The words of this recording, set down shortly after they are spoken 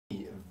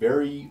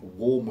very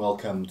warm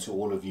welcome to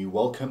all of you.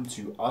 Welcome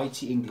to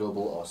IT in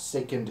Global, our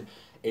second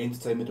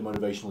entertainment and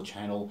motivational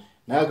channel.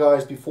 Now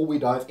guys, before we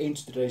dive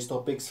into today's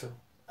topics,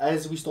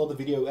 as we start the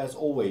video, as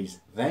always,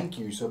 thank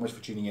you so much for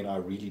tuning in. I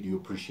really do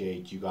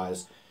appreciate you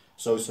guys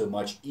so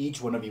much. Each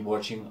one of you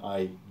watching,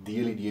 I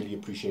dearly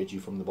appreciate you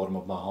from the bottom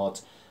of my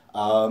heart.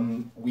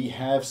 We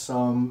have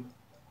some,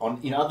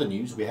 in other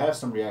news, we have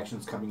some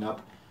reactions coming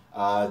up.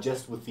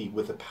 Just with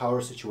the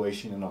power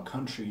situation in our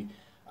country,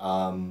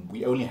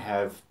 we only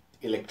have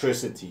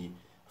electricity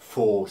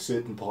for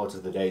certain parts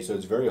of the day, so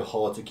it's very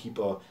hard to keep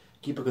a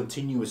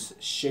continuous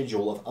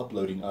schedule of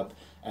uploading up,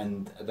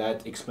 and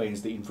that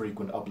explains the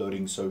infrequent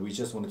uploading. So we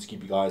just wanted to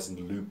keep you guys in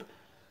the loop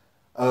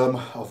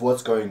of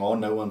what's going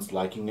on. No one's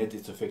liking it.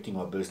 It's affecting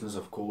our business,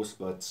 of course,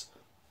 but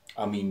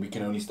I mean, we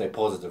can only stay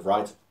positive,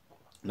 right?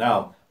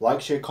 Now,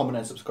 like, share, comment,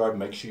 and subscribe.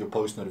 Make sure your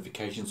post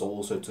notifications are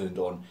also turned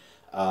on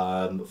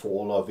for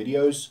all our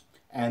videos.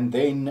 And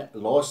then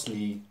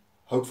lastly,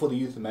 Hope for the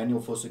Youth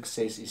Manual for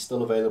Success is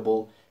still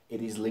available.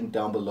 It is linked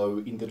down below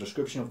in the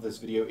description of this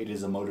video. It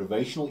is a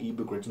motivational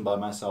ebook written by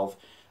myself,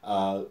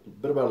 a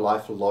bit about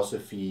life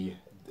philosophy,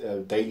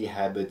 daily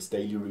habits,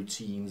 daily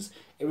routines,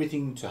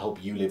 everything to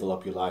help you level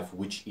up your life,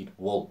 which it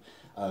will.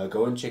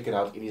 Go and check it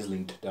out. It is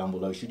linked down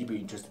below should you be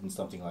interested in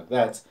something like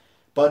that.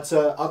 But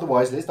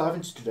otherwise, let's dive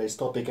into today's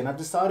topic, and I've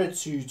decided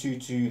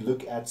to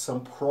look at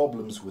some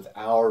problems with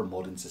our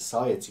modern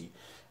society.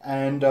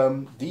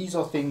 And these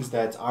are things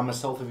that I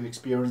myself have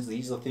experienced.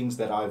 These are things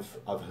that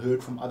I've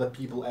heard from other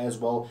people as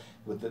well,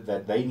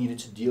 that they needed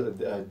to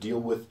deal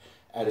with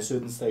at a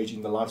certain stage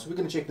in their life. So we're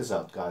going to check this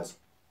out, guys.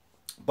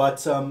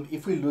 But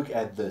if we look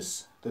at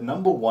this, the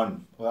number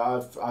one,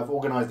 well, I've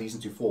organized these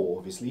into four,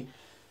 obviously.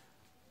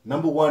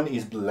 Number one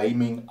is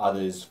blaming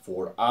others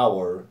for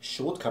our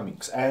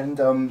shortcomings, and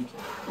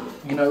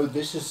you know,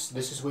 this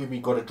is where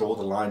we got to draw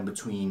the line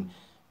between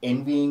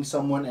envying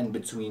someone and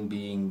between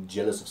being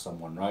jealous of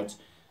someone, right?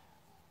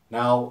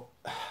 Now,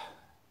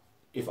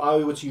 if I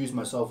were to use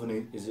myself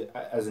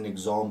as an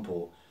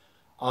example,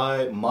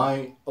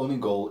 my only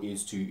goal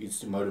is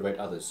to motivate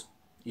others.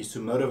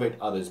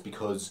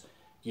 Because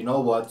you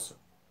know what?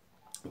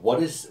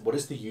 What is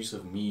the use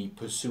of me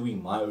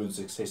pursuing my own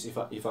success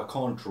if I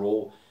can't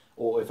draw,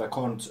 or if I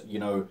can't, you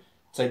know,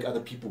 take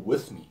other people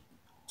with me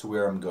to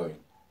where I'm going?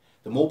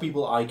 The more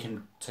people I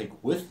can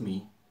take with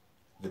me,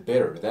 the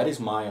better. That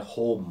is my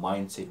whole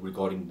mindset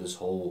regarding this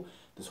whole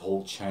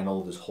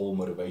channel, this whole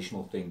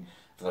motivational thing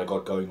that I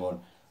got going on.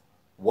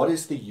 What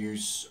is the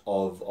use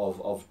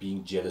of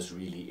being jealous,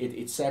 really?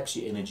 It saps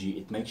your energy,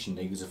 it makes you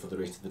negative for the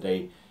rest of the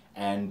day,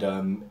 and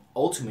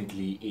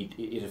ultimately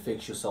it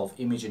affects your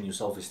self-image and your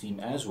self-esteem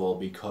as well,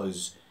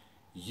 because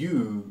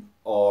you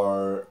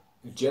are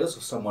jealous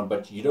of someone,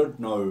 but you don't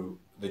know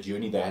the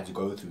journey they had to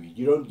go through.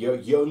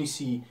 You only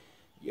see,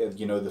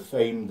 you know, the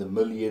fame, the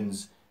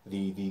millions,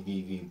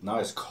 the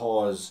nice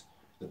cars,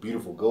 the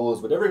beautiful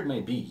girls, whatever it may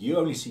be. You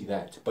only see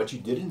that, but you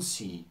didn't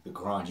see the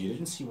grind. You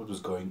didn't see what was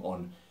going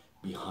on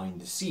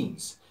behind the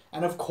scenes.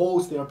 And of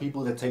course, there are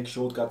people that take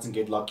shortcuts and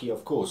get lucky.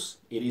 Of course,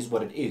 it is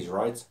what it is,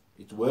 right?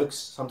 It works.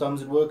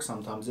 Sometimes it works.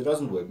 Sometimes it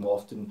doesn't work.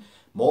 More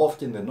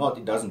often than not,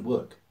 it doesn't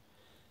work.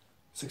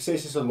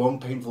 Success is a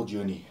long, painful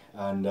journey,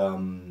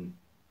 and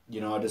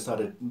you know, I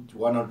decided,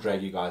 why not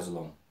drag you guys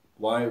along?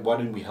 Why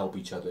don't we help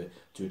each other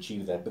to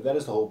achieve that? But that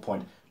is the whole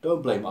point.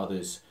 Don't blame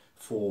others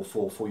for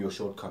your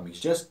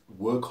shortcomings. Just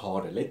work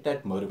harder. Let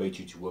that motivate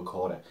you to work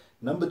harder.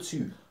 Number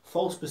two,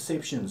 false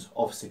perceptions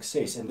of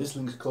success, and this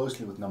links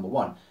closely with number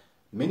one.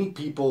 Many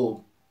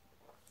people,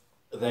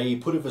 they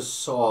put a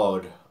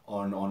facade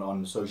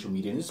on social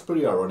media, and it's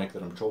pretty ironic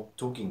that I'm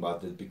talking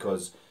about this,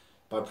 because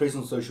my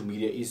presence on social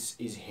media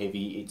is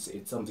heavy.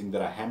 It's something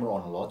that I hammer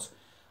on a lot,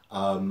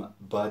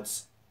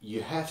 but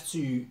you have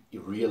to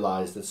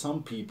realize that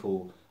some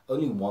people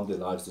only want their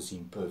lives to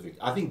seem perfect.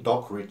 I think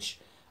Doc Rich,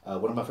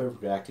 one of my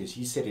favorite reactors,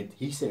 he said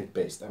it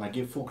best, and I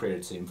give full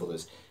credit to him for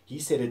this. He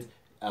said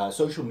it,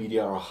 social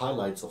media are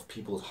highlights of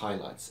people's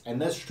highlights,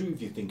 and that's true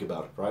if you think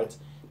about it, right?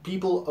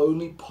 People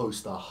only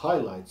post the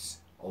highlights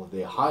of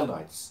their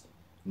highlights.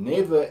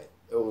 Never,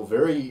 or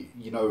very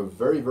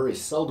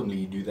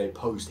seldomly do they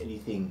post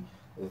anything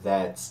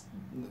that's,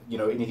 you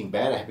know, anything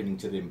bad happening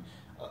to them.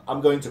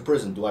 I'm going to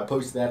prison. Do I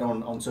post that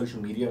on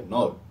social media?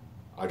 No,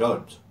 I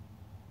don't.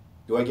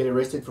 Do I get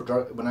arrested for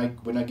when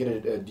I get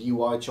a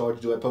DUI charge?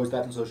 Do I post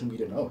that on social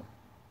media? No.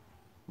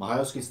 My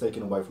house gets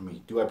taken away from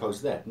me. Do I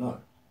post that? No.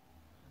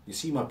 You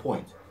see my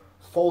point?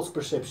 False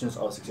perceptions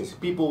of success.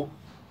 People,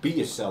 be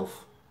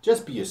yourself.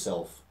 Just be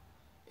yourself.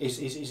 It's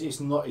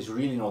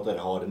really not that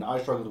hard, and I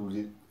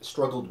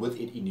struggled with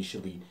it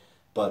initially,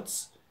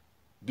 but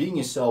being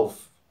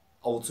yourself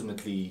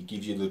ultimately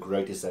gives you the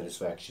greatest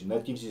satisfaction.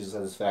 That gives you the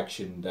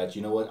satisfaction that,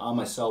 you know what, I'm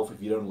myself. If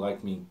you don't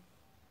like me,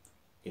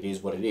 it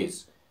is what it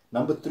is.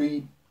 Number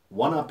three,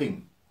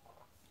 one-upping.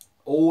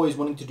 Always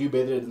wanting to do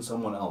better than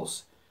someone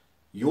else.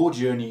 Your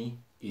journey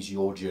is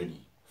your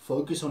journey.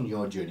 Focus on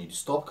your journey.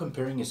 Stop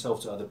comparing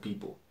yourself to other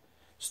people.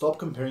 Stop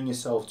comparing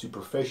yourself to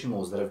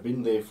professionals that have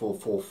been there for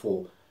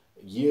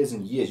years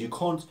and years. You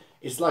can't,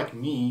 it's like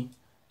me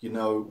you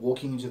know,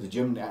 walking into the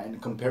gym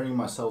and comparing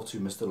myself to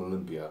Mr.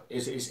 Olympia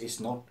it's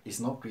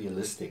not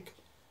realistic,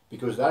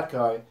 because that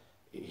guy,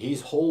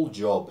 his whole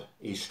job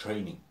is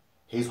training.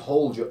 His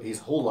whole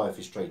life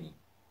is training.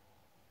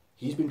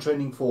 He's been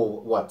training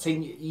for what,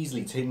 10,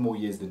 easily 10 more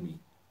years than me,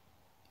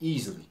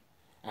 easily.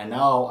 And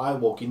now I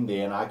walk in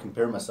there and I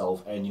compare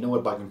myself, and you know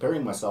what? By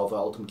comparing myself, I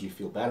ultimately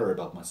feel better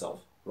about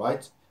myself,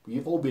 right?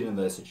 We've all been in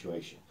that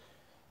situation.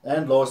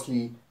 And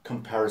lastly,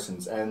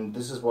 comparisons. And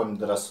this is one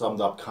that I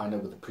summed up kind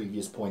of with the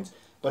previous points.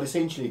 But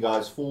essentially,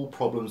 guys, 4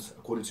 problems,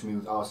 according to me,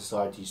 with our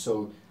society.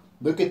 So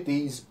look at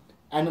these,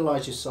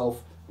 analyze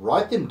yourself,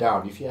 write them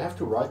down. If you have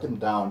to, write them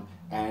down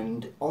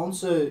and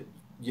answer,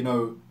 you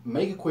know,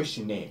 make a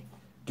questionnaire.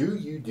 Do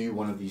you do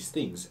one of these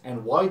things,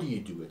 and why do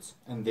you do it?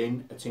 And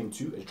then attempt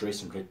to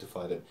address and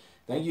rectify them.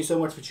 Thank you so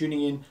much for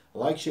tuning in.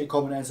 Like, share,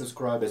 comment, and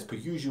subscribe as per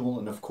usual.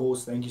 And of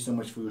course, thank you so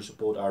much for your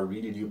support. I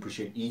really do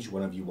appreciate each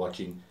one of you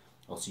watching.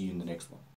 I'll see you in the next one.